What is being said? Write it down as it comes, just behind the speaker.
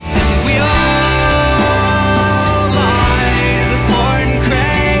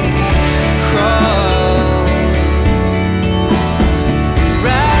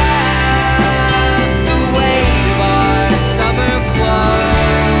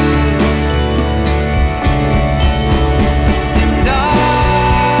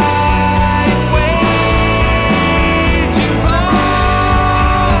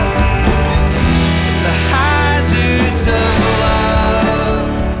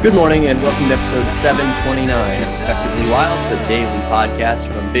Good morning and welcome to episode 729 of Effectively Wild, the daily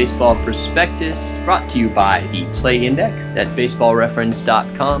podcast from Baseball Prospectus, brought to you by the Play Index at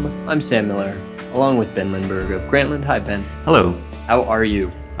baseballreference.com. I'm Sam Miller, along with Ben Lindbergh of Grantland. Hi, Ben. Hello. How are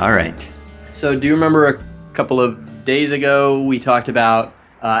you? All right. So do you remember a couple of days ago we talked about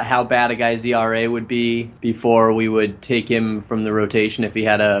how bad a guy's ERA would be before we would take him from the rotation if he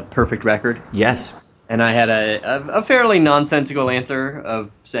had a perfect record? Yes. And I had a fairly nonsensical answer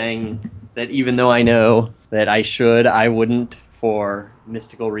of saying that even though I know that I wouldn't for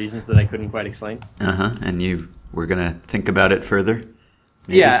mystical reasons that I couldn't quite explain. And you were going to think about it further?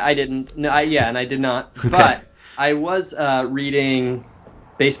 Maybe? Yeah, I didn't. No, and I did not. Okay. But I was reading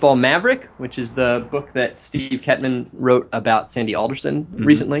Baseball Maverick, which is the book that Steve Kettman wrote about Sandy Alderson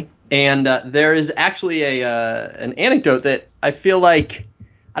recently. And there is actually an anecdote that I feel like,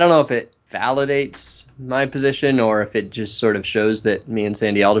 I don't know if it validates my position or if it just sort of shows that me and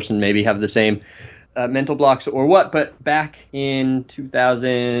Sandy Alderson maybe have the same mental blocks or what. But back in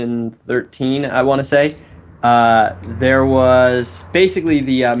 2013, I want to say, there was basically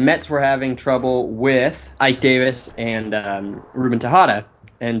the Mets were having trouble with Ike Davis and Ruben Tejada.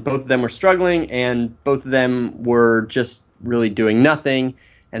 And both of them were struggling, and both of them were just really doing nothing.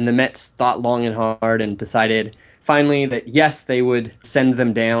 And the Mets thought long and hard and decided finally that, yes, they would send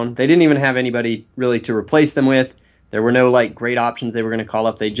them down. They didn't even have anybody really to replace them with. There were no great options they were going to call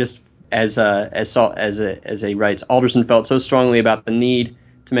up. They just, as a writes, Alderson felt so strongly about the need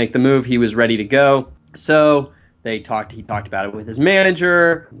to make the move, he was ready to go. So he talked about it with his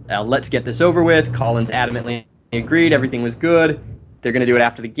manager. Let's get this over with. Collins adamantly agreed. Everything was good. They're going to do it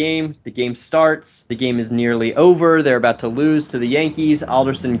after the game. The game starts. The game is nearly over. They're about to lose to the Yankees.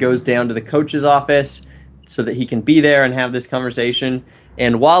 Alderson goes down to the coach's office so that he can be there and have this conversation.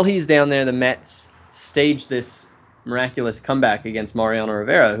 And while he's down there, the Mets stage this miraculous comeback against Mariano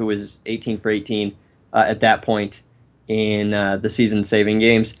Rivera, who was 18 for 18 at that point in the season-saving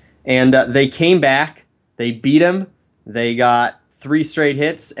games. And they came back. They beat him. They got 3 straight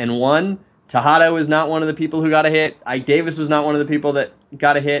hits and won. Tejada was not one of the people who got a hit. Ike Davis was not one of the people that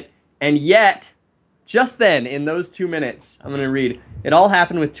got a hit. And yet, just then, in those 2 minutes, I'm going to read, it all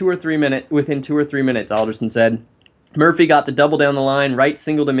happened within 2 or 3 minutes, Alderson said. Murphy got the double down the line, Wright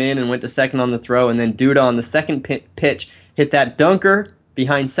singled him in and went to second on the throw, and then Duda on the second pitch hit that dunker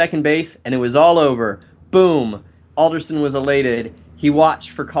behind second base, and it was all over. Boom. Alderson was elated. He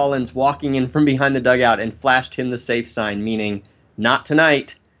watched for Collins walking in from behind the dugout and flashed him the safe sign, meaning, not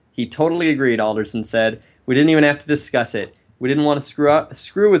tonight. He totally agreed, Alderson said. We didn't even have to discuss it. We didn't want to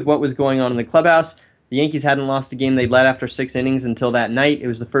screw with what was going on in the clubhouse. The Yankees hadn't lost a game they'd led after 6 innings until that night. It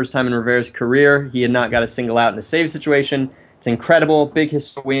was the first time in Rivera's career he had not got a single out in a save situation. It's incredible. Big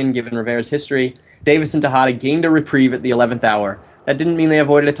win given Rivera's history. Davis and Tejada gained a reprieve at the 11th hour. That didn't mean they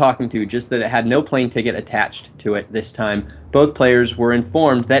avoided a talking to, just that it had no plane ticket attached to it this time. Both players were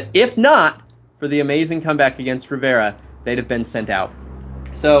informed that if not for the amazing comeback against Rivera, they'd have been sent out.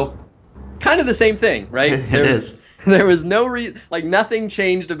 So, kind of the same thing, right? There was no nothing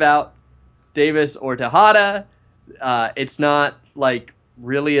changed about Davis or Tejada. It's not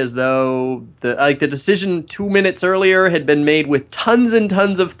really as though the decision 2 minutes earlier had been made with tons and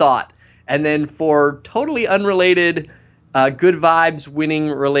tons of thought, and then for totally unrelated, good vibes, winning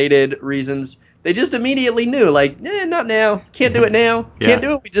related reasons, they just immediately knew, not now, can't do it now, can't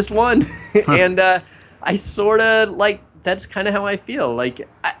do it, we just won. And I sort of that's kind of how I feel.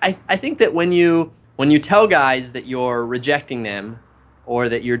 I think that when you tell guys that you're rejecting them or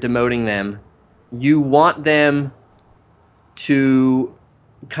that you're demoting them, you want them to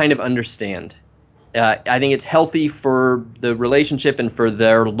kind of understand. I think it's healthy for the relationship and for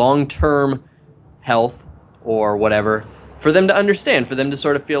their long-term health or whatever, for them to understand, for them to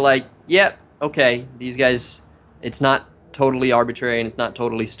sort of feel like, yep, okay, these guys, it's not totally arbitrary and it's not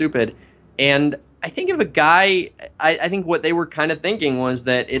totally stupid. And I think if a guy, I think what they were kind of thinking was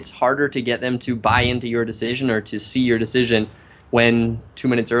that it's harder to get them to buy into your decision or to see your decision when 2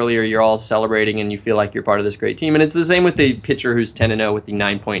 minutes earlier you're all celebrating and you feel like you're part of this great team. And it's the same with the pitcher who's 10-0 with the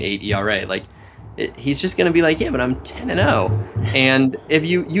 9.8 ERA. He's just going to be like, yeah, but I'm 10-0. And if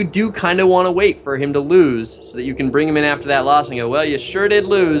you do kind of want to wait for him to lose so that you can bring him in after that loss and go, well, you sure did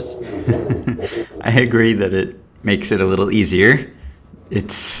lose. I agree that it makes it a little easier.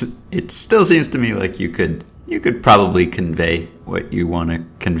 It still seems to me like you could probably convey what you want to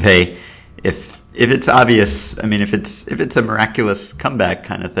convey if it's obvious. I mean, if it's a miraculous comeback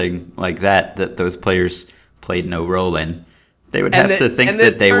kind of thing like that those players played no role in, they would have to think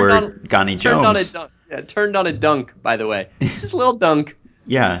that they were Gonnie Jones. Turned on a dunk, by the way. Just a little dunk.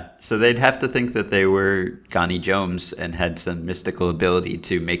 Yeah, so they'd have to think that they were Connie Jones and had some mystical ability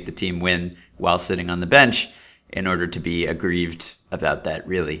to make the team win while sitting on the bench in order to be aggrieved about that,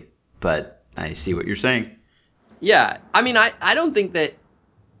 really. But I see what you're saying. Yeah, I mean, I don't think that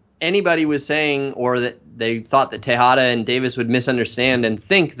anybody was saying or that they thought that Tejada and Davis would misunderstand and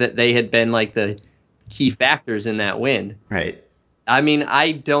think that they had been like the key factors in that win. Right. I mean,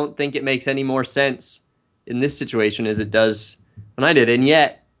 I don't think it makes any more sense in this situation as it does when I did. And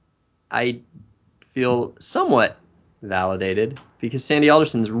yet, I feel somewhat validated because Sandy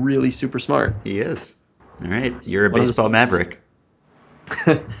Alderson's really super smart. He is. All right. You're a One of the baseball smartest.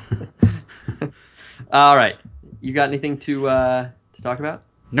 maverick. All right. You got anything to talk about?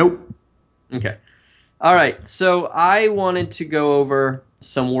 Nope. Okay. All right. So I wanted to go over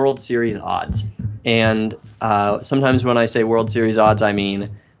some World Series odds. And sometimes when I say World Series odds, I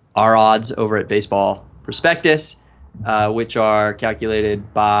mean our odds over at Baseball Prospectus, which are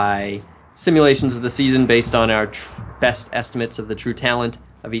calculated by simulations of the season based on our best estimates of the true talent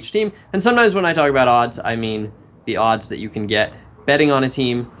of each team. And sometimes when I talk about odds, I mean the odds that you can get betting on a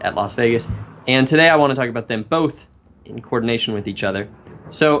team at Las Vegas. And today I want to talk about them both in coordination with each other.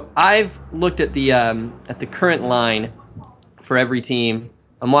 So I've looked at the current line for every team.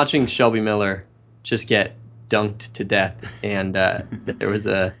 I'm watching Shelby Miller just get dunked to death, and there was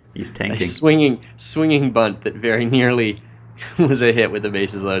He's a tanking. swinging bunt that very nearly was a hit with the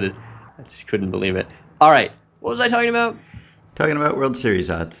bases loaded. I just couldn't believe it. All right, what was I talking about? Talking about World Series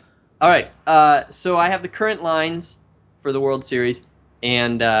odds. All right, so I have the current lines for the World Series,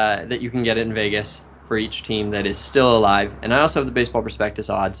 and that you can get it in Vegas for each team that is still alive, and I also have the Baseball Prospectus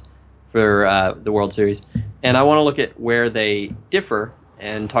odds for the World Series, and I want to look at where they differ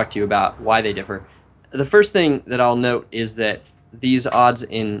and talk to you about why they differ. The first thing that I'll note is that these odds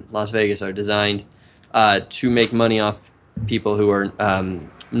in Las Vegas are designed to make money off people who are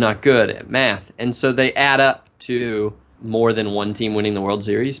not good at math, and so they add up to more than one team winning the World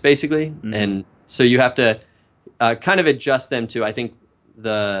Series, basically. Mm-hmm. And so you have to kind of adjust them to, I think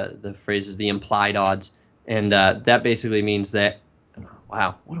the phrase is the implied odds, and that basically means that.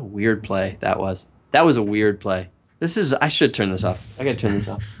 Wow, what a weird play that was. That was a weird play. I should turn this off. I gotta turn this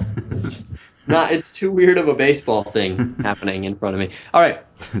off. It's too weird of a baseball thing happening in front of me. All right.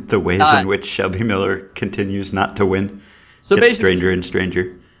 The ways Uh, in which Shelby Miller continues not to win so gets basically, stranger and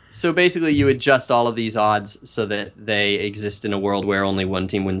stranger. So basically, you adjust all of these odds so that they exist in a world where only one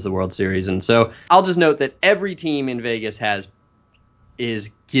team wins the World Series. And so I'll just note that every team in Vegas is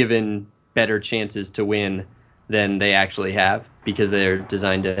given better chances to win than they actually have because they're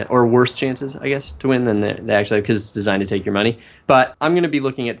designed to, or worse chances, I guess, to win than they actually have because it's designed to take your money. But I'm going to be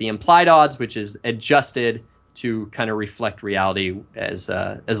looking at the implied odds, which is adjusted to kind of reflect reality as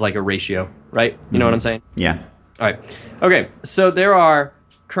like a ratio, right? You know what I'm saying? Yeah. All right. Okay. So there are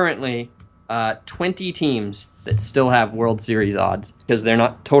currently 20 teams that still have World Series odds because they're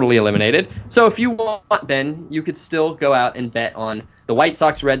not totally eliminated. So if you want, Ben, you could still go out and bet on the White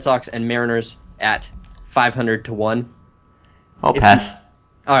Sox, Red Sox, and Mariners at 500 to 1. I'll If you, pass.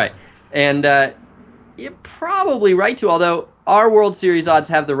 all right. And you're probably right to, although our World Series odds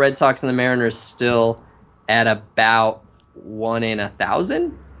have the Red Sox and the Mariners still at about 1 in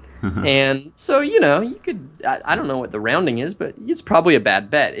 1,000. And so, you could, I don't know what the rounding is, but it's probably a bad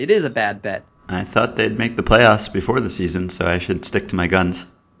bet. It is a bad bet. I thought they'd make the playoffs before the season, so I should stick to my guns.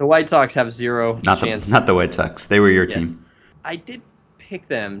 The White Sox have zero chance. Not the White Sox. They were your Yeah. team. I did pick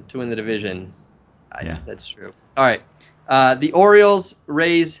them to win the division. Yeah. That's true. All right. The Orioles,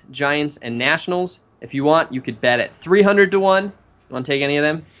 Rays, Giants, and Nationals. If you want, you could bet at 300 to 1. You want to take any of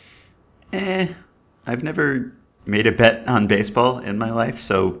them? I've never made a bet on baseball in my life,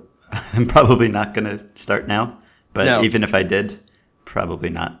 so I'm probably not going to start now. But No. even if I did, probably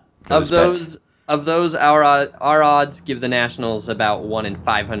not Of those bets. those, our odds give the Nationals about 1 in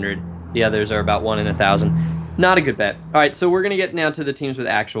 500. The others are about 1 in 1,000. Not a good bet. All right, so we're going to get now to the teams with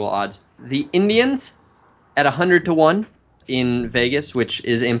actual odds. The Indians at 100 to 1 in Vegas, which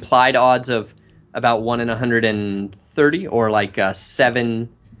is implied odds of about 1 in 130, or like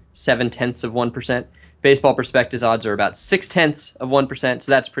 7/10 of 1%. Baseball Prospectus odds are about 6/10 of 1%,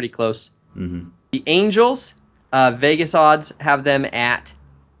 so that's pretty close. Mm-hmm. The Angels, Vegas odds have them at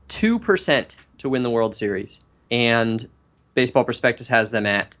 2% to win the World Series, and Baseball Prospectus has them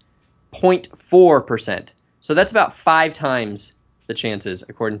at 0.4%. So that's about 5 times the chances,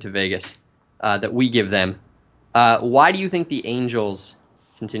 according to Vegas, that we give them. Why do you think the Angels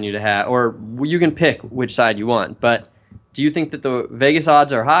continue to have, or you can pick which side you want, but do you think that the Vegas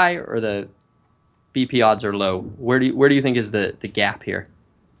odds are high or the BP odds are low? Where do you think is the gap here?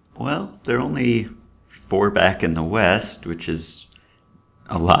 Well, they're only 4 back in the West, which is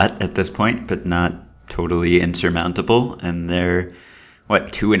a lot at this point, but not totally insurmountable. And they're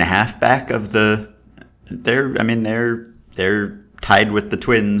what, 2.5 back of the. They're tied with the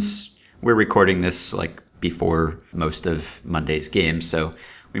Twins. We're recording this like before most of Monday's games, so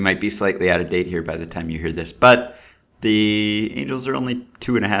we might be slightly out of date here by the time you hear this. But the Angels are only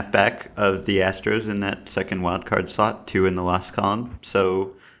 2.5 back of the Astros in that second wild card slot, 2 in the loss column.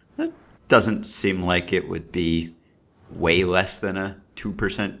 So that doesn't seem like it would be way less than a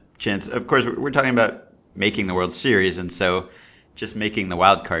 2% chance. Of course, we're talking about making the World Series, and so just making the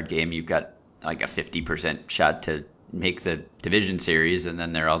wild card game, you've got like a 50% shot to make the division series, and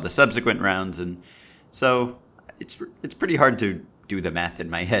then there are all the subsequent rounds, and so it's pretty hard to do the math in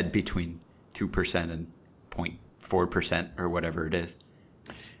my head between 2% and 0.4% or whatever it is.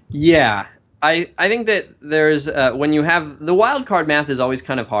 Yeah, I think that there's when you have the wild card math is always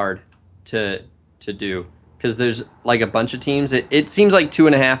kind of hard to do because there's like a bunch of teams. It seems like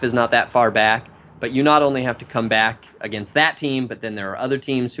 2.5 is not that far back, but you not only have to come back against that team, but then there are other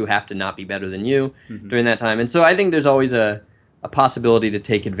teams who have to not be better than you during that time. And so I think there's always a possibility to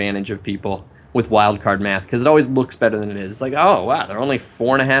take advantage of people with wild card math because it always looks better than it is. It's like, oh, wow, they're only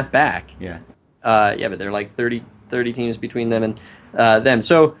 4.5 back. Yeah. But they're like 30 teams between them and them.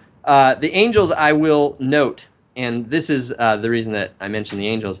 So the Angels, I will note, and this is the reason that I mentioned the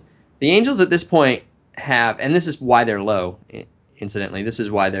Angels. The Angels at this point have, and this is why they're low, incidentally. This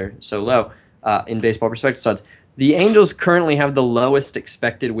is why they're so low in baseball prospectus odds. The Angels currently have the lowest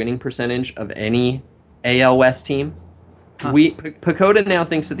expected winning percentage of any AL West team. Huh. Pacoda now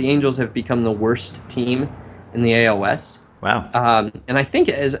thinks that the Angels have become the worst team in the AL West. Wow. And I think,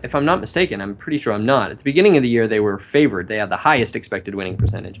 if I'm not mistaken, I'm pretty sure I'm not. At the beginning of the year, they were favored. They had the highest expected winning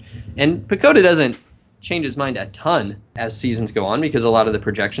percentage. And Pacoda doesn't change his mind a ton as seasons go on because a lot of the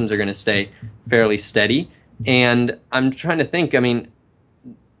projections are going to stay fairly steady. And I'm trying to think, I mean,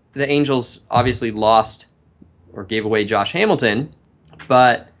 the Angels obviously lost or gave away Josh Hamilton,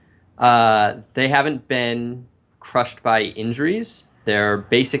 but they haven't been crushed by injuries. They're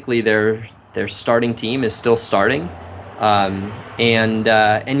basically their starting team is still starting.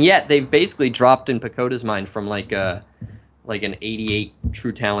 And yet they've basically dropped in Pacoda's mind from like an 88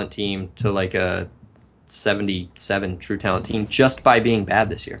 true talent team to like a 77 true talent team just by being bad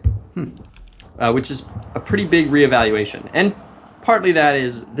this year, which is a pretty big reevaluation. And partly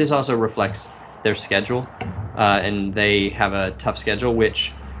this also reflects their schedule, and they have a tough schedule,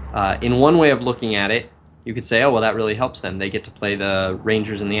 which in one way of looking at it, you could say, oh, well, that really helps them. They get to play the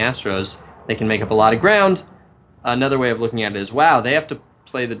Rangers and the Astros. They can make up a lot of ground. Another way of looking at it is, wow, they have to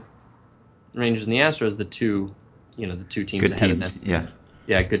play the Rangers and the Astros, the two teams good ahead teams, of them. Yeah.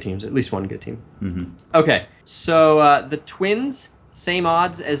 Yeah, good teams. At least one good team. Mm-hmm. Okay, so the Twins, same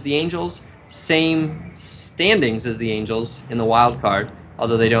odds as the Angels, same standings as the Angels in the wild card,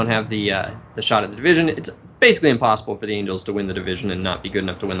 although they don't have the shot at the division. It's basically impossible for the Angels to win the division and not be good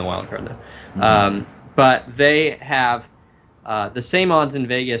enough to win the wild card, though. Mm-hmm. But they have the same odds in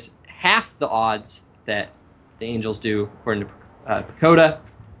Vegas, half the odds that the Angels do, according to Pacoda.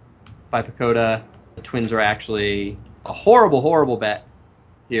 By Pacoda, the Twins are actually a horrible, horrible bet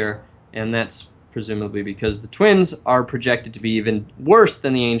here, and that's presumably because the Twins are projected to be even worse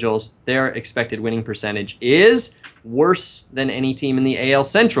than the Angels. Their expected winning percentage is worse than any team in the AL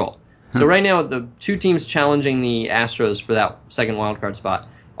Central. So right now, the two teams challenging the Astros for that second wildcard spot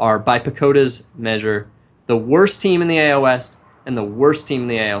are, by Pacoda's measure, the worst team in the AL West and the worst team in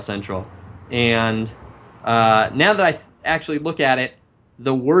the AL Central. And now that I actually look at it,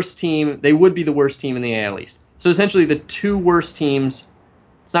 the worst team, they would be the worst team in the AL East. So essentially the two worst teams,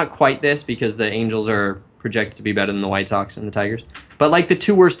 it's not quite this because the Angels are projected to be better than the White Sox and the Tigers, but like the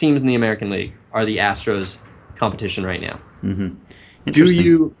two worst teams in the American League are the Astros competition right now. Mm-hmm.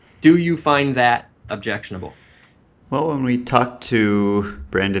 Do you find that objectionable? Well, when we talked to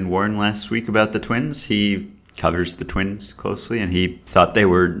Brandon Warren last week about the Twins, he covers the Twins closely, and he thought they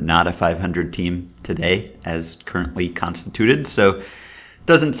were not a 500 team today as currently constituted. So it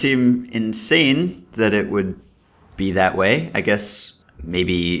doesn't seem insane that it would be that way. I guess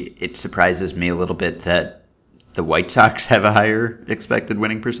maybe it surprises me a little bit that the White Sox have a higher expected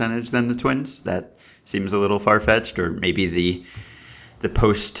winning percentage than the Twins. That seems a little far-fetched, or maybe the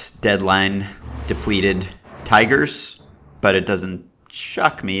post-deadline depleted Tigers, but it doesn't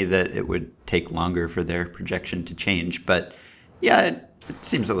shock me that it would take longer for their projection to change. But yeah, it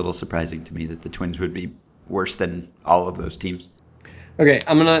seems a little surprising to me that the Twins would be worse than all of those teams. Okay,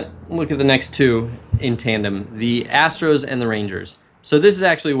 I'm going to look at the next two in tandem, the Astros and the Rangers. So this is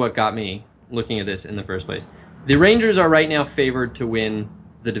actually what got me looking at this in the first place. The Rangers are right now favored to win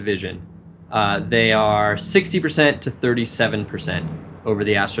the division. They are 60% to 37%. over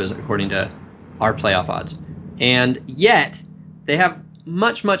the Astros according to our playoff odds. And yet, they have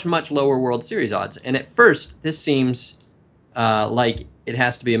much, much, much lower World Series odds. And at first, this seems like it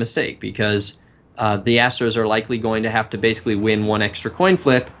has to be a mistake because the Astros are likely going to have to basically win one extra coin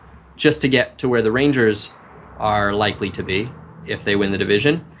flip just to get to where the Rangers are likely to be if they win the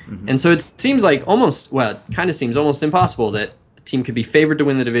division. Mm-hmm. And so it seems like seems almost impossible that a team could be favored to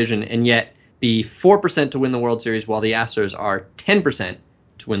win the division and yet be 4% to win the World Series while the Astros are 10%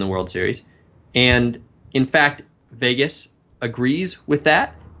 to win the World Series. And in fact, Vegas agrees with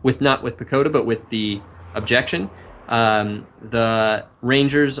that, not with PECOTA, but with the objection. The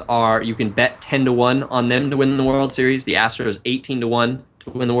Rangers you can bet 10-1 on them to win the World Series. The Astros 18-1 to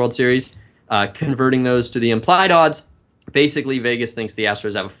win the World Series. Converting those to the implied odds, basically Vegas thinks the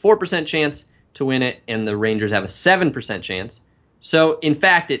Astros have a 4% chance to win it and the Rangers have a 7% chance. So in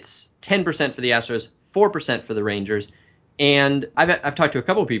fact, it's 10% for the Astros, 4% for the Rangers. And I've talked to a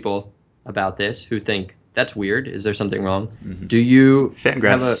couple of people about this who think that's weird. Is there something wrong? Mm-hmm. Do you?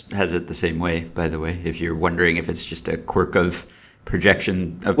 Fangraphs has it the same way, by the way. If you're wondering if it's just a quirk of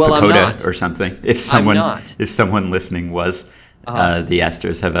projection of PECOTA or something, if someone listening was, the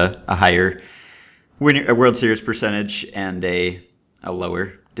Astros have a higher a World Series percentage and a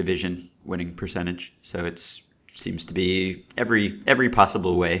lower division winning percentage. So it seems to be every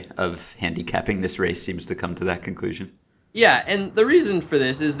possible way of handicapping this race seems to come to that conclusion. Yeah, and the reason for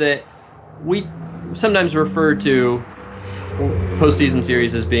this is that we sometimes refer to postseason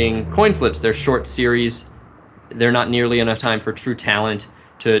series as being coin flips. They're short series. They're not nearly enough time for true talent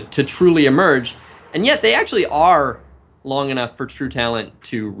to truly emerge. And yet they actually are long enough for true talent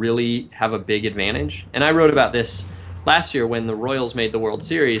to really have a big advantage. And I wrote about this last year when the Royals made the World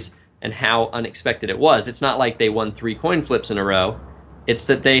Series and how unexpected it was. It's not like they won 3 coin flips in a row. It's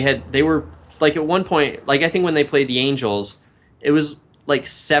that they were like at one point, like I think when they played the Angels, it was like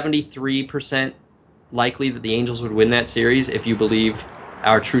 73% likely that the Angels would win that series if you believe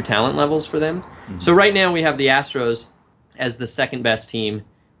our true talent levels for them. Mm-hmm. So right now we have the Astros as the second best team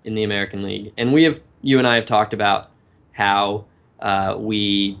in the American League. And you and I have talked about how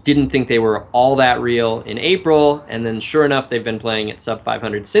we didn't think they were all that real in April, and then sure enough, they've been playing at sub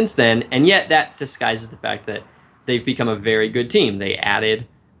 500 since then, and yet that disguises the fact that they've become a very good team. They added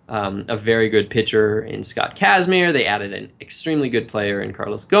a very good pitcher in Scott Kazmir. They added an extremely good player in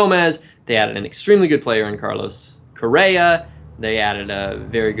Carlos Gomez. They added an extremely good player in Carlos Correa. They added a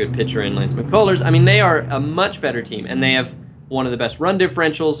very good pitcher in Lance McCullers. I mean, they are a much better team, and they have one of the best run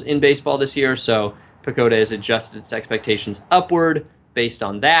differentials in baseball this year, so PECOTA has adjusted its expectations upward based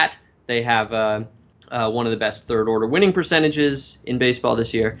on that. They have one of the best third-order winning percentages in baseball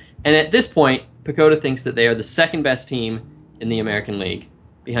this year. And at this point, PECOTA thinks that they are the second best team in the American League,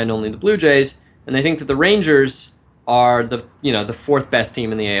 behind only the Blue Jays. And they think that the Rangers are the fourth best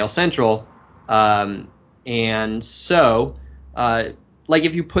team in the AL Central. And so, like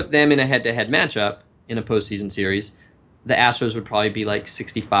if you put them in a head-to-head matchup in a postseason series, the Astros would probably be like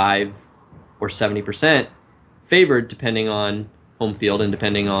 65 or 70% favored depending on home field and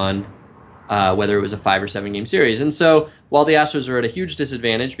depending on whether it was a 5 or 7 game series. And so while the Astros are at a huge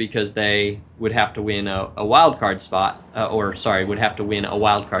disadvantage because they would have to win a wild card spot, would have to win a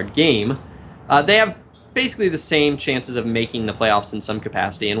wild card game, they have basically the same chances of making the playoffs in some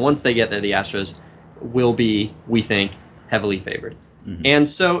capacity. And once they get there, the Astros will be, we think, heavily favored. Mm-hmm. And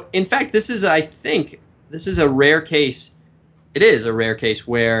so, in fact, this is a rare case. It is a rare case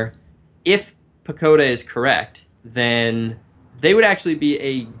where if PECOTA is correct, then they would actually be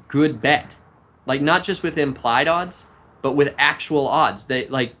a good bet. Like not just with implied odds, but with actual odds.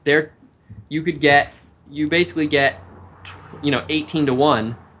 You basically get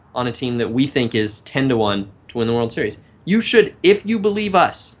 18-1 on a team that we think is 10-1 to win the World Series. You should, if you believe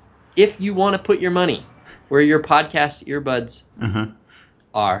us, if you want to put your money where your podcast earbuds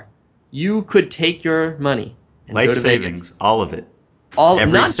are, you could take your money and life go to savings, Vegas. All of it.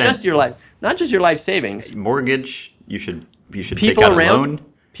 Not just your life savings. Mortgage, you should take out a loan.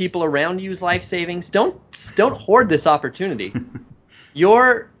 People around use life savings. Don't hoard this opportunity.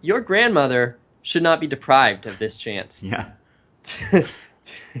 Your grandmother should not be deprived of this chance. Yeah.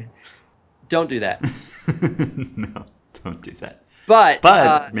 Don't do that. No, don't do that.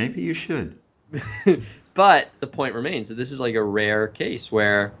 But maybe you should. But the point remains that this is like a rare case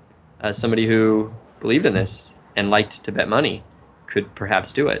where somebody who believed in this and liked to bet money could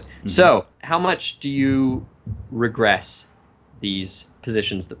perhaps do it. Mm-hmm. So, how much do you regress these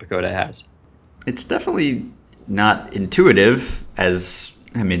positions that PECOTA has? It's definitely not intuitive,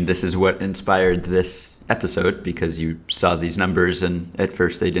 this is what inspired this episode, because you saw these numbers and at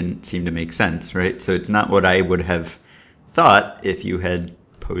first they didn't seem to make sense, right? So it's not what I would have thought if you had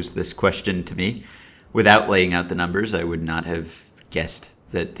posed this question to me without laying out the numbers, I would not have guessed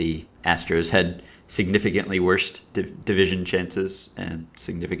that the Astros had significantly worse division chances and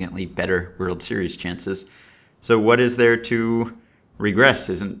significantly better World Series chances. So what is there to regress?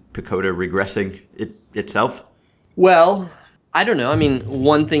 Isn't PECOTA regressing itself? Well, I don't know. I mean,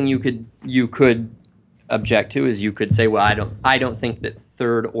 one thing you could object to is you could say, well, I don't think that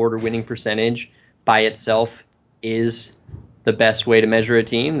third order winning percentage by itself is the best way to measure a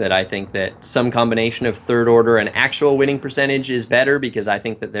team. That I think that some combination of third order and actual winning percentage is better, because I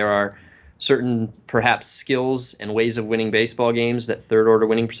think that there are certain perhaps skills and ways of winning baseball games that third order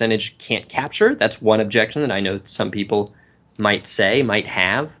winning percentage can't capture. That's one objection that I know some people might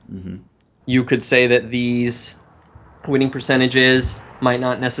have. Mm-hmm. You could say that these winning percentages might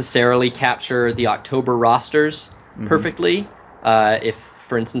not necessarily capture the October rosters perfectly. If,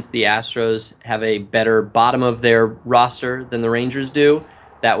 for instance, the Astros have a better bottom of their roster than the Rangers do,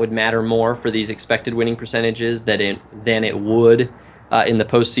 that would matter more for these expected winning percentages than it would in the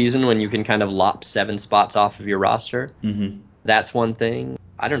postseason, when you can kind of lop 7 spots off of your roster. Mm-hmm. That's one thing.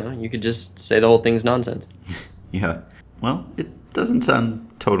 I don't know. You could just say the whole thing's nonsense. Yeah. Well, it doesn't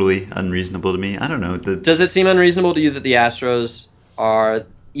sound totally unreasonable to me. I don't know. Does it seem unreasonable to you that the Astros are,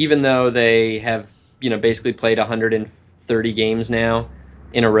 even though they have, basically played 130 games now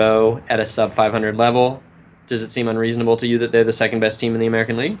in a row at a sub 500 level, does it seem unreasonable to you that they're the second best team in the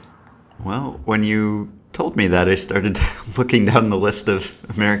American League? Well, when you told me that, I started looking down the list of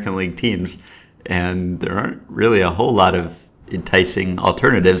American League teams, and there aren't really a whole lot of enticing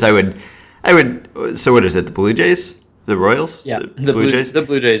alternatives. I would. So what is it? The Blue Jays, the Royals, Yeah, the Blue Jays. the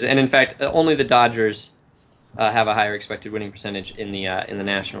Blue Jays, and in fact, only the Dodgers have a higher expected winning percentage in the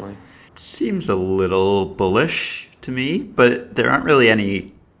National League. Seems a little bullish to me, but there aren't really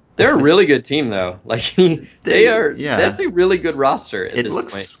any. They're a really good team, though. Like they are. Yeah. That's a really good roster at It this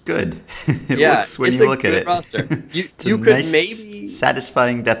looks point. good. It Yeah, looks when it's you a look at good it. roster. It's a You could nice, maybe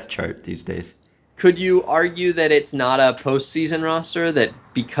satisfying depth chart these days. Could you argue that it's not a postseason roster, that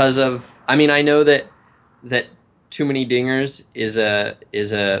because of, I mean, I know that too many dingers is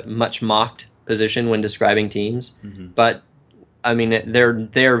a much mocked position when describing teams, but I mean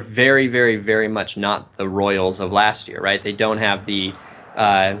they're very, very, very much not the Royals of last year, right? They don't have the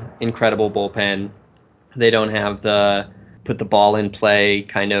incredible bullpen. They don't have the put the ball in play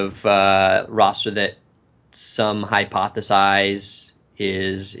kind of roster that some hypothesize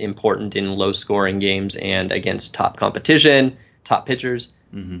is important in low scoring games and against top competition, top pitchers.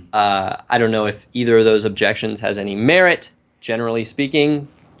 I don't know if either of those objections has any merit. Generally speaking,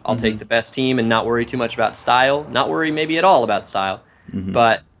 I'll take the best team and not worry too much about style. Not worry maybe at all about style.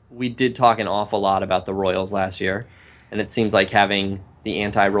 But we did talk an awful lot about the Royals last year, and it seems like having the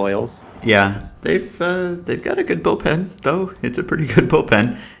anti-Royals. Yeah, they've got a good bullpen though. It's a pretty good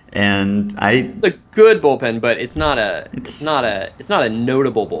bullpen, and It's a good bullpen, but it's not a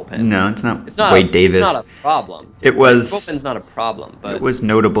notable bullpen. No, it's not Wade Davis. It's not a problem. It right? was Bullpen's not a problem, but it was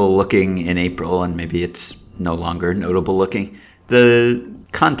notable looking in April, and maybe it's no longer notable looking. The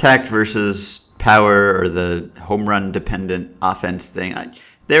contact versus power, or the home run dependent offense thing.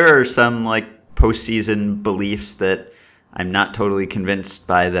 There are some like postseason beliefs that I'm not totally convinced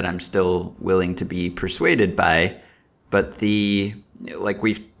by, that I'm still willing to be persuaded by. But like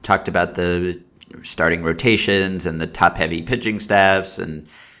we've talked about the starting rotations and the top heavy pitching staffs, and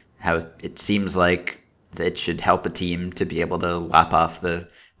how it seems like it should help a team to be able to lop off the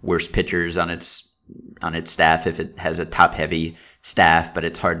worst pitchers on its staff if it has a top heavy staff, but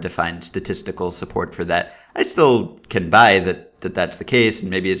it's hard to find statistical support for that. I still can buy that's the case, and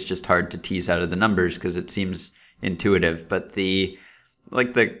maybe it's just hard to tease out of the numbers because it seems intuitive. But the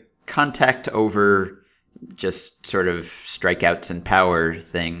contact over just sort of strikeouts and power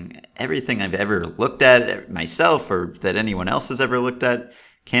thing, everything I've ever looked at myself, or that anyone else has ever looked at,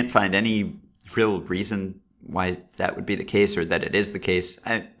 can't find any real reason why that would be the case, or that it is the case.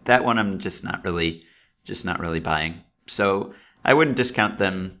 That one I'm just not really buying. So I wouldn't discount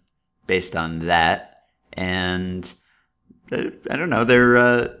them based on that. And I don't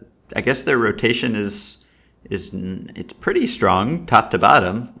know. I guess their rotation is it's pretty strong top to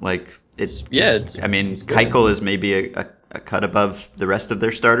bottom. Like I mean, Keuchel is maybe a cut above the rest of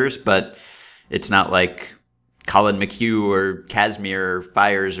their starters, but it's not like Colin McHugh or Kazmir or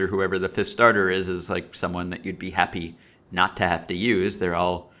Fiers or whoever the fifth starter is like someone that you'd be happy not to have to use. They're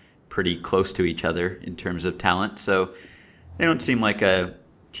all pretty close to each other in terms of talent, so they don't seem like a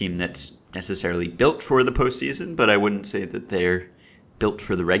team that's necessarily built for the postseason, but I wouldn't say that they're built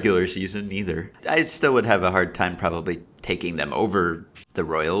for the regular season either. I still would have a hard time probably taking them over the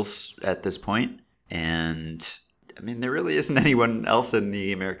Royals at this point, I mean, there really isn't anyone else in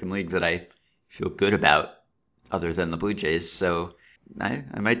the American League that I feel good about other than the Blue Jays. So I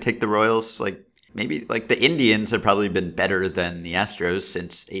might take the Royals. Like maybe like the Indians have probably been better than the Astros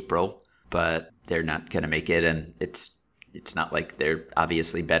since April, but they're not going to make it, and it's not like they're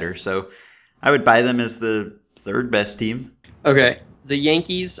obviously better. So I would buy them as the third best team. Okay, the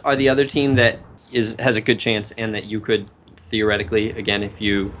Yankees are the other team that has a good chance, and that you could theoretically, again, if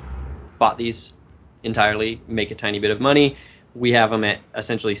you bought these entirely, make a tiny bit of money. We have them at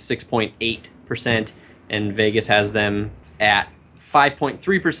essentially 6.8%, and Vegas has them at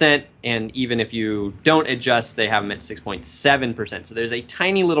 5.3%, and even if you don't adjust, they have them at 6.7%. So there's a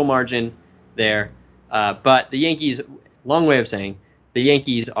tiny little margin there. But the Yankees, long way of saying, the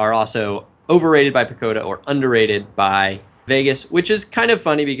Yankees are also overrated by Pacoda or underrated by Vegas, which is kind of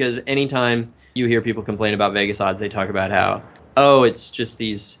funny because anytime you hear people complain about Vegas odds, they talk about how, oh, it's just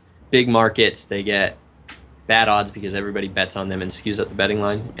these big markets, they get bad odds because everybody bets on them and skews up the betting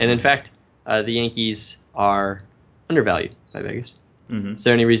line. And in fact, the Yankees are undervalued by Vegas. Mm-hmm. Is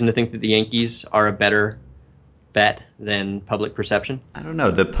there any reason to think that the Yankees are a better bet than public perception? I don't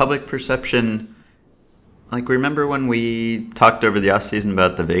know. The public perception, like, remember when we talked over the offseason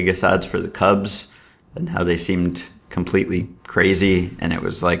about the Vegas odds for the Cubs and how they seemed completely crazy, and it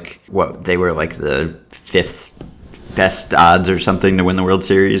was like, what, they were like the fifth best odds or something to win the World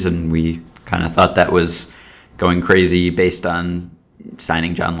Series, and we kind of thought that was going crazy based on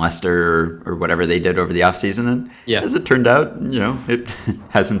signing John Lester or whatever they did over the offseason. And as it turned out, it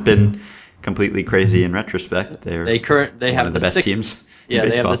hasn't been completely crazy in retrospect. They have the best sixth, teams. Yeah,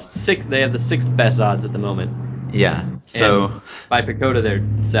 they have the sixth. They have the sixth best odds at the moment. Yeah. So and by Pacoda, they're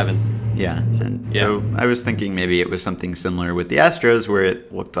seventh. Yeah. So I was thinking maybe it was something similar with the Astros, where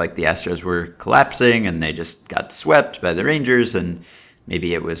it looked like the Astros were collapsing and they just got swept by the Rangers, and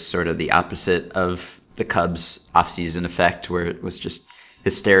maybe it was sort of the opposite of the Cubs offseason effect, where it was just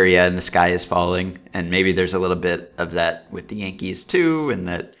hysteria and the sky is falling. And maybe there's a little bit of that with the Yankees too, and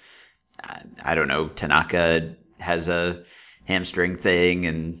that, I don't know, Tanaka has a hamstring thing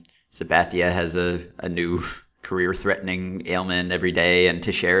and Sabathia has a new career-threatening ailment every day, and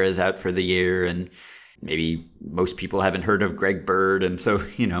Teixeira is out for the year, and maybe most people haven't heard of Greg Bird, and so,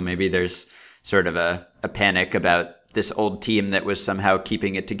 maybe there's sort of a panic about this old team that was somehow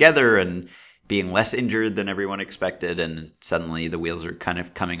keeping it together and being less injured than everyone expected, and suddenly the wheels are kind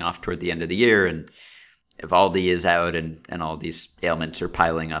of coming off toward the end of the year, and Evaldi is out, and all these ailments are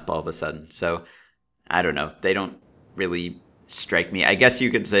piling up all of a sudden. So, I don't know. They don't really strike me. I guess you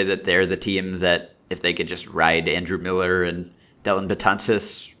could say that they're the team that, if they could just ride Andrew Miller and Dellin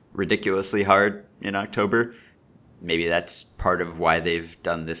Betances ridiculously hard in October, maybe that's part of why they've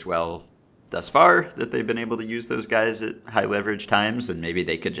done this well thus far, that they've been able to use those guys at high leverage times, and maybe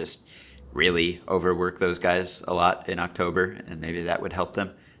they could just really overwork those guys a lot in October, and maybe that would help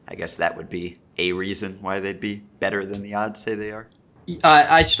them. I guess that would be a reason why they'd be better than the odds say they are.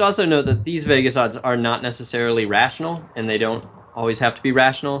 I should also note that these Vegas odds are not necessarily rational, and they don't always have to be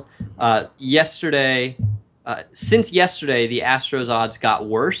rational. Since yesterday, the Astros odds got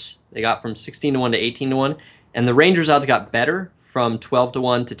worse. They got from 16-1 to 18-1, and the Rangers odds got better from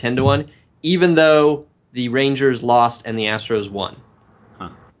 12-1 to 10-1, even though the Rangers lost and the Astros won.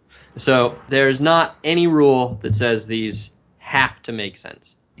 Huh. So there's not any rule that says these have to make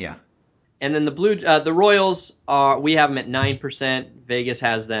sense. Yeah. And then the Royals we have them at 9%. Vegas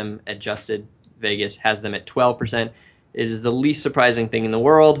has them adjusted. Vegas has them at 12%. It is the least surprising thing in the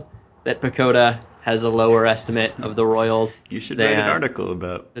world that Pacoda has a lower estimate of the Royals. You should write an article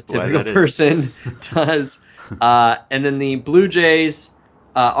about the typical person does. And then the Blue Jays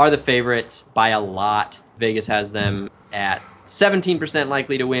are the favorites by a lot. Vegas has them at 17%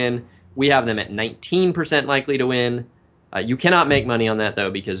 likely to win. We have them at 19% likely to win. You cannot make money on that,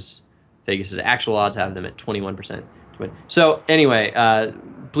 though, because Vegas's actual odds have them at 21% to win. So anyway,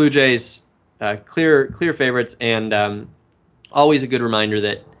 Blue Jays, clear favorites, and always a good reminder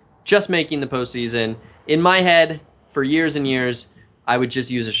that just making the postseason, in my head, for years and years, I would just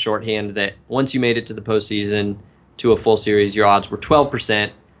use a shorthand that once you made it to the postseason, to a full series, your odds were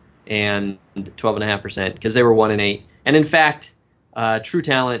 12% and 12.5% because they were 1-8. And in fact, true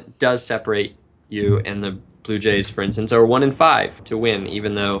talent does separate you, and the Blue Jays, for instance, are 1-5 to win,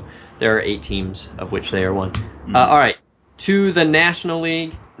 even though there are 8 teams of which they are one. All right, to the National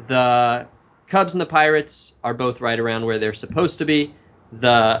League, the Cubs and the Pirates are both right around where they're supposed to be.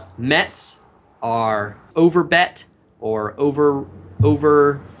 The Mets are overbet or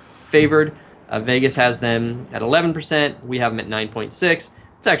over favored. Vegas has them at 11%. We have them at 9.6.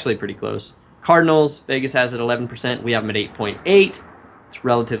 It's actually pretty close. Cardinals, Vegas has it 11%. We have them at 8.8. It's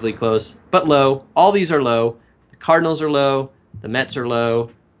relatively close, but low. All these are low. The Cardinals are low, the Mets are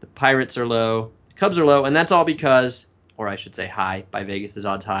low, the Pirates are low, the Cubs are low, and that's all because, or I should say high by Vegas'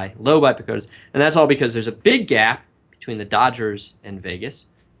 odds high, low by Pacoda's, and that's all because there's a big gap between the Dodgers and Vegas.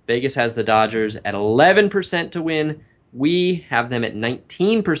 Vegas has the Dodgers at 11% to win. We have them at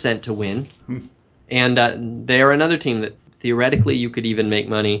 19% to win. And they are another team that theoretically you could even make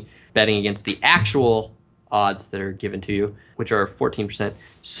money betting against the actual odds that are given to you, which are 14%.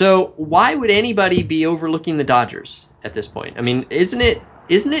 So why would anybody be overlooking the Dodgers at this point? I mean, isn't it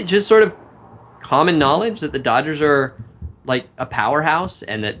just sort of common knowledge that the Dodgers are like a powerhouse,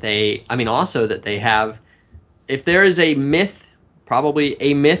 and that they have, if there is a myth, probably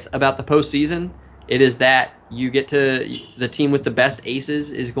a myth about the postseason, it is that the team with the best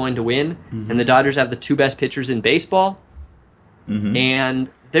aces is going to win, and the Dodgers have the two best pitchers in baseball, and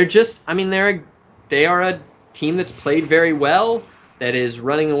they're just, they are a team that's played very well, that is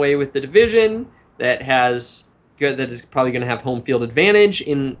running away with the division, that is probably going to have home field advantage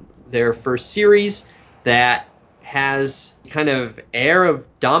in their first series, that has kind of air of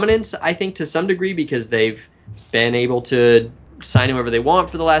dominance, I think, to some degree, because they've been able to sign whoever they want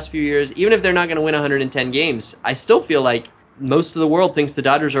for the last few years. Even if they're not going to win 110 games, I still feel like most of the world thinks the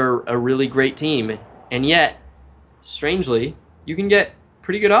Dodgers are a really great team. And yet, strangely, you can get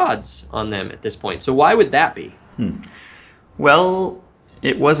pretty good odds on them at this point. So why would that be? Well,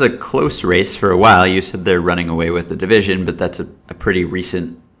 it was a close race for a while. You said they're running away with the division, but that's a pretty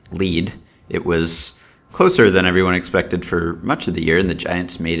recent lead. It was closer than everyone expected for much of the year, and the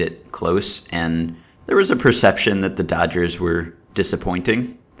Giants made it close. And there was a perception that the Dodgers were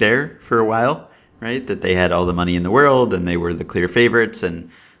disappointing there for a while, right? That they had all the money in the world and they were the clear favorites,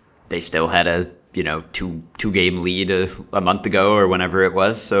 and they still had a two game lead a month ago or whenever it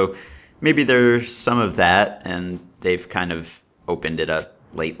was. So maybe there's some of that, and they've kind of opened it up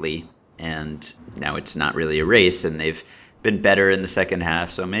lately, and now it's not really a race, and they've been better in the second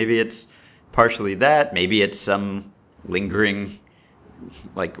half. So maybe it's partially that. Maybe it's some lingering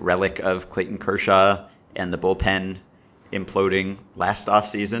relic of Clayton Kershaw and the bullpen imploding last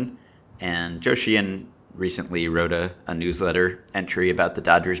offseason. And Joe Sheehan recently wrote a newsletter entry about the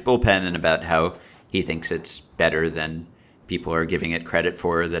Dodgers bullpen and about how he thinks it's better than people are giving it credit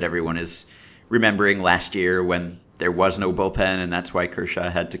for, that everyone is remembering last year when there was no bullpen, and that's why Kershaw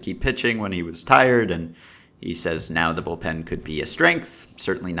had to keep pitching when he was tired. And he says now the bullpen could be a strength,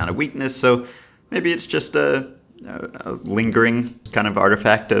 certainly not a weakness. So maybe it's just a lingering kind of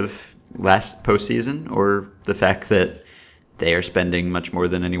artifact of last postseason, or the fact that they are spending much more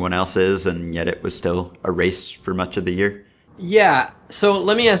than anyone else is, and yet it was still a race for much of the year. Yeah, so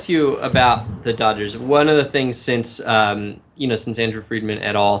let me ask you about the Dodgers. One of the things since Andrew Friedman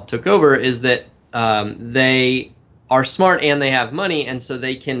et al. Took over is that they are smart and they have money, and so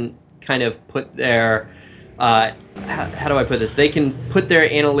they can kind of put their how do I put this? They can put their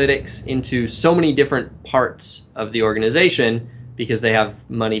analytics into so many different parts of the organization because they have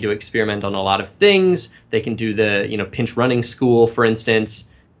money to experiment on a lot of things. They can do the pinch running school, for instance.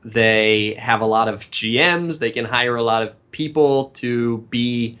 They have a lot of GMs. They can hire a lot of people to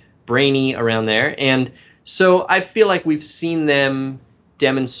be brainy around there. And so I feel like we've seen them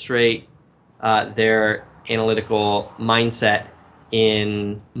demonstrate their analytical mindset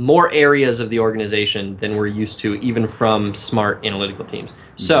in more areas of the organization than we're used to, even from smart analytical teams.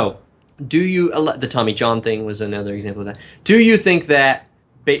 Mm-hmm. So the Tommy John thing was another example of that. Do you think that,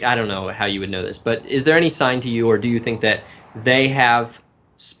 I don't know how you would know this, but is there any sign to you, or do you think that they have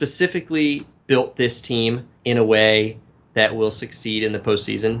specifically built this team in a way that will succeed in the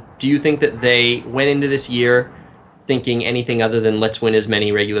postseason? Do you think that they went into this year thinking anything other than let's win as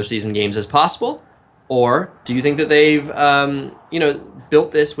many regular season games as possible? Or do you think that they've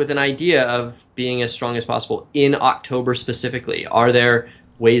built this with an idea of being as strong as possible in October specifically? Are there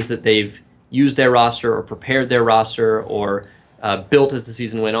ways that they've used their roster or prepared their roster or built as the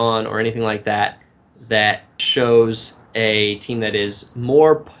season went on or anything like that that shows a team that is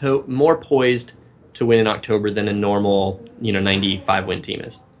more poised to win in October than a normal 95 win team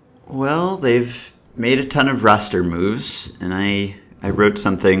is? Well, they've made a ton of roster moves, and I wrote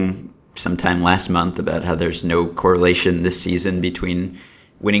something sometime last month about how there's no correlation this season between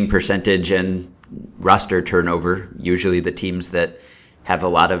winning percentage and roster turnover. Usually the teams that have a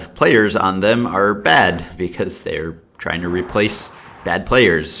lot of players on them are bad because they're trying to replace bad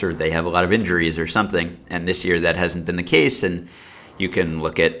players, or they have a lot of injuries or something. And this year that hasn't been the case, and you can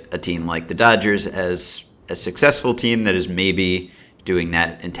look at a team like the Dodgers as a successful team that is maybe doing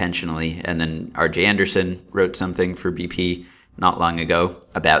that intentionally. And then RJ Anderson wrote something for BP not long ago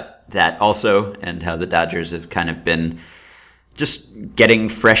about that also, and how the Dodgers have kind of been just getting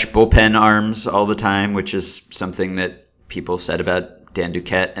fresh bullpen arms all the time, which is something that people said about Dan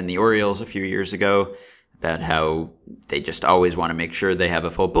Duquette and the Orioles a few years ago, about how they just always want to make sure they have a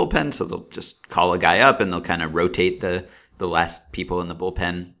full bullpen, so they'll just call a guy up and they'll kind of rotate the last people in the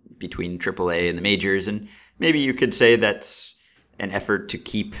bullpen between AAA and the majors. And maybe you could say that's an effort to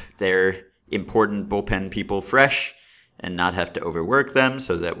keep their important bullpen people fresh and not have to overwork them,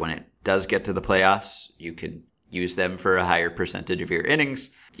 so that when it does get to the playoffs, you can use them for a higher percentage of your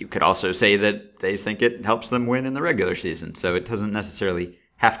innings. You could also say that they think it helps them win in the regular season, so it doesn't necessarily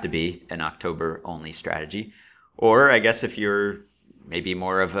have to be an October-only strategy. Or I guess if you're maybe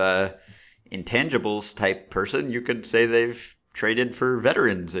more of a intangibles type person, you could say they've traded for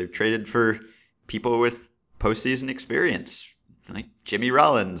veterans. They've traded for people with postseason experience, like Jimmy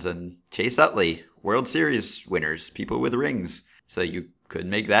Rollins and Chase Utley, World Series winners, people with rings. So you could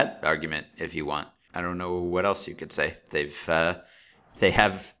make that argument if you want. I don't know what else you could say. They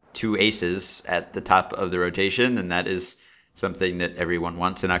have two aces at the top of the rotation, and that is something that everyone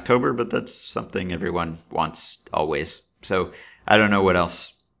wants in October, but that's something everyone wants always. So I don't know what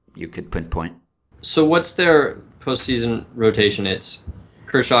else you could pinpoint. So what's their postseason rotation? It's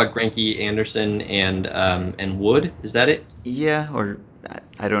Kershaw, Greinke, Anderson, and Wood. Is that it? Yeah, or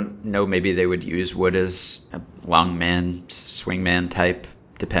I don't know. Maybe they would use Wood as a long man, swing man type,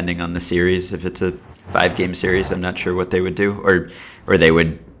 depending on the series. If it's a 5-game series, I'm not sure what they would do, or they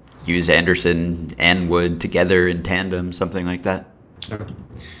would use Anderson and Wood together in tandem, something like that. Okay.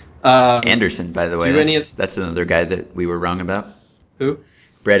 Anderson, by the way, that's another guy that we were wrong about. Who?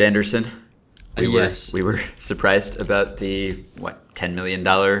 Brett Anderson. Yes. We were surprised about the $10 million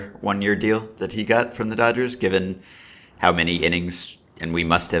 1-year deal that he got from the Dodgers, given how many innings, and we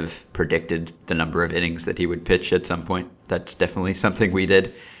must have predicted the number of innings that he would pitch at some point. That's definitely something we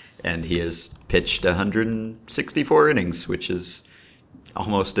did. And he has pitched 164 innings, which is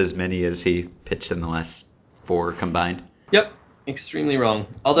almost as many as he pitched in the last 4 combined. Yep, extremely wrong.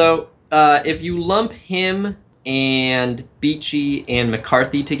 Although, if you lump him and Beachy and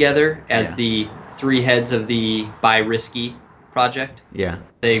McCarthy together as the 3 heads of the Buy Risky project,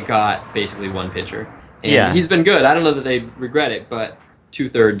 they've got basically one pitcher. And he's been good. I don't know that they regret it, but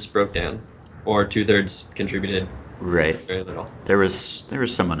 2/3 broke down, or 2/3 contributed. Right. Very little. There was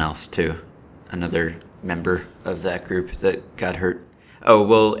someone else too, another member of that group that got hurt. Oh,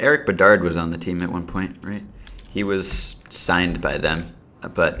 well, Eric Bedard was on the team at one point, right? He was signed by them,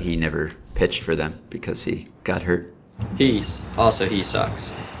 but he never pitched for them because he got hurt. He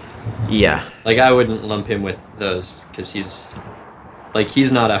sucks. Yeah. Like, I wouldn't lump him with those because he's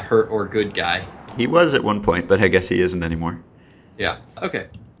not a hurt or good guy. He was at one point, but I guess he isn't anymore. Yeah. Okay.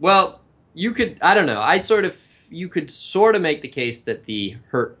 Well, you could, I don't know. You could sort of make the case that the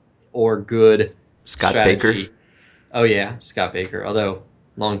hurt or good Scott strategy, Baker. Oh yeah, Scott Baker. Although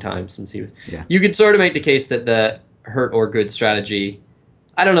long time since he was. Yeah. You could sort of make the case that the hurt or good strategy.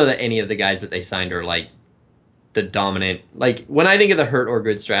 I don't know that any of the guys that they signed are like the dominant. Like, when I think of the hurt or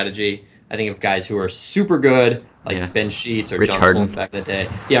good strategy, I think of guys who are super good, like Ben Sheets or Rich John Harden. Smoltz back in the day.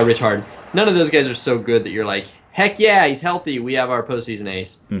 Yeah, Rich Harden. None of those guys are so good that you're like, heck yeah, he's healthy. We have our postseason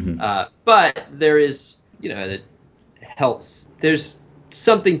ace. Mm-hmm. But there is, that helps. There's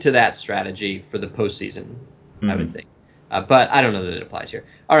something to that strategy for the postseason, I would think. But I don't know that it applies here.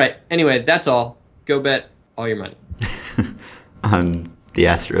 All right. Anyway, that's all. Go bet all your money. On the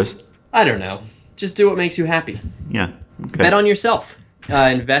Astros? I don't know. Just do what makes you happy. Yeah. Okay. Bet on yourself.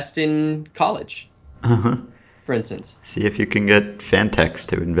 Invest in college, Uh-huh. for instance. See if you can get Fantex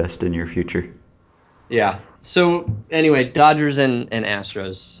to invest in your future. Yeah. So anyway, Dodgers and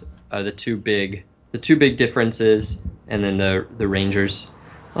Astros are the two big differences, and then the Rangers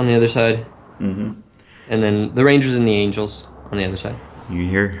on the other side. Mm-hmm. And then the Rangers and the Angels on the other side.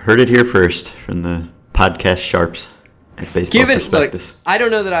 You heard it here first from the podcast sharps at Baseball Prospectus. Look, I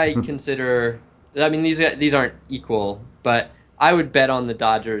don't know that I consider. I mean, these aren't equal, but I would bet on the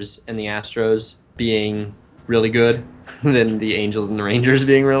Dodgers and the Astros being really good than the Angels and the Rangers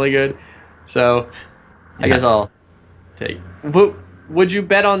being really good. So I guess I'll take. Would you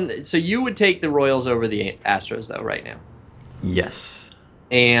bet on? So you would take the Royals over the Astros though, right now? Yes.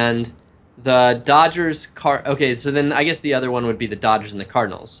 And the Dodgers. Okay, so then I guess the other one would be the Dodgers and the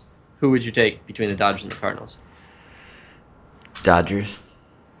Cardinals. Who would you take between the Dodgers and the Cardinals? Dodgers.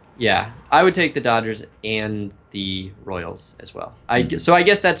 Yeah, I would take the Dodgers and the Royals as well. So I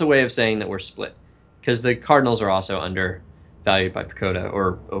guess that's a way of saying that we're split, because the Cardinals are also undervalued by Pacoda,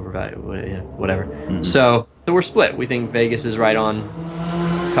 or overvalued, whatever. Mm-hmm. So we're split. We think Vegas is right on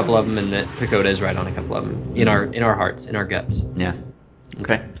a couple of them, and that Pacoda is right on a couple of them in our hearts, in our guts. Yeah.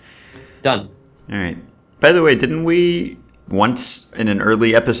 Okay. Done. All right. By the way, didn't we once in an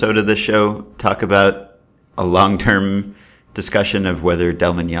early episode of the show talk about a long-term discussion of whether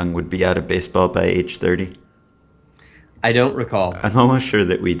Delman Young would be out of baseball by age 30? I don't recall. I'm almost sure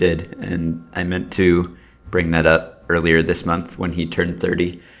that we did, and I meant to bring that up earlier this month when he turned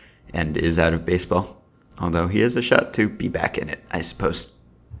 30 and is out of baseball. Although he has a shot to be back in it, I suppose.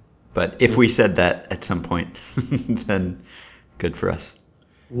 But if we said that at some point, then good for us.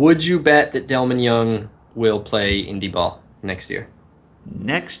 Would you bet that Delman Young will play indie ball next year?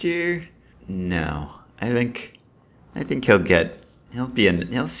 Next year? No. I think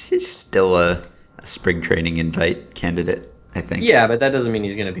he's still a spring training invite candidate, I think. Yeah, but that doesn't mean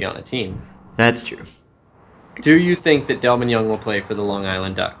he's going to be on a team. That's true. Do you think that Delman Young will play for the Long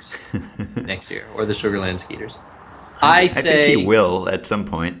Island Ducks next year or the Sugarland Skeeters? I think he will at some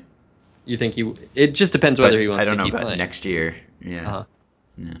point. You think he? It just depends whether he wants to keep playing. I don't know about next year. Yeah. Uh-huh.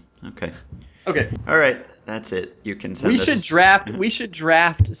 Yeah. Okay. Okay. All right. That's it. You can send us. We should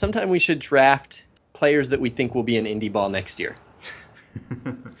draft. Sometime we should draft players that we think will be in indie ball next year.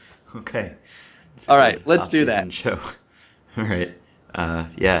 Okay. All right. Let's do that. Show. All right.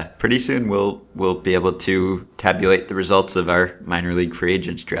 Yeah. Pretty soon we'll be able to tabulate the results of our minor league free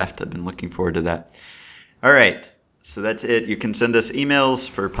agents draft. I've been looking forward to that. All right. So that's it. You can send us emails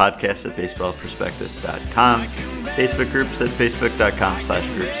for podcasts at baseballprospectus.com, Facebook groups at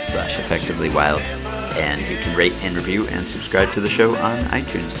facebook.com/groups/effectivelywild, and you can rate and review and subscribe to the show on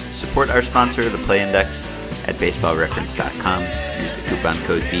iTunes. Support our sponsor, the Play Index, at baseballreference.com. Use the coupon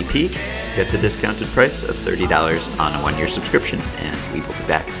code BP. Get the discounted price of $30 on a 1-year subscription, and we will be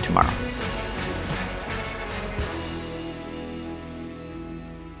back tomorrow.